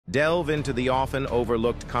Delve into the often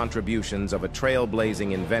overlooked contributions of a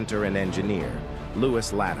trailblazing inventor and engineer,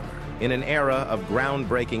 Lewis Latimer. In an era of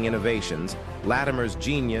groundbreaking innovations, Latimer's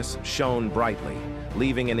genius shone brightly,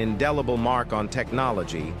 leaving an indelible mark on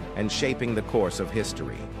technology and shaping the course of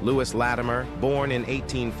history. Lewis Latimer, born in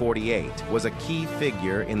 1848, was a key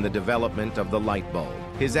figure in the development of the light bulb.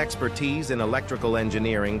 His expertise in electrical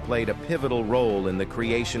engineering played a pivotal role in the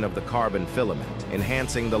creation of the carbon filament,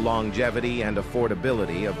 enhancing the longevity and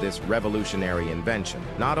affordability of this revolutionary invention.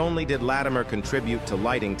 Not only did Latimer contribute to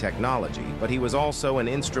lighting technology, but he was also an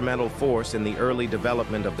instrumental force in the early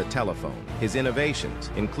development of the telephone. His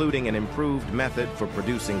innovations, including an improved method for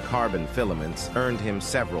producing carbon filaments, earned him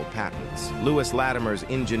several patents. Lewis Latimer's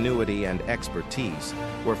ingenuity and expertise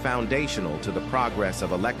were foundational to the progress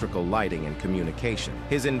of electrical lighting and communication.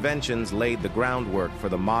 His inventions laid the groundwork for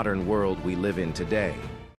the modern world we live in today.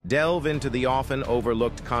 Delve into the often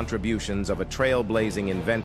overlooked contributions of a trailblazing inventor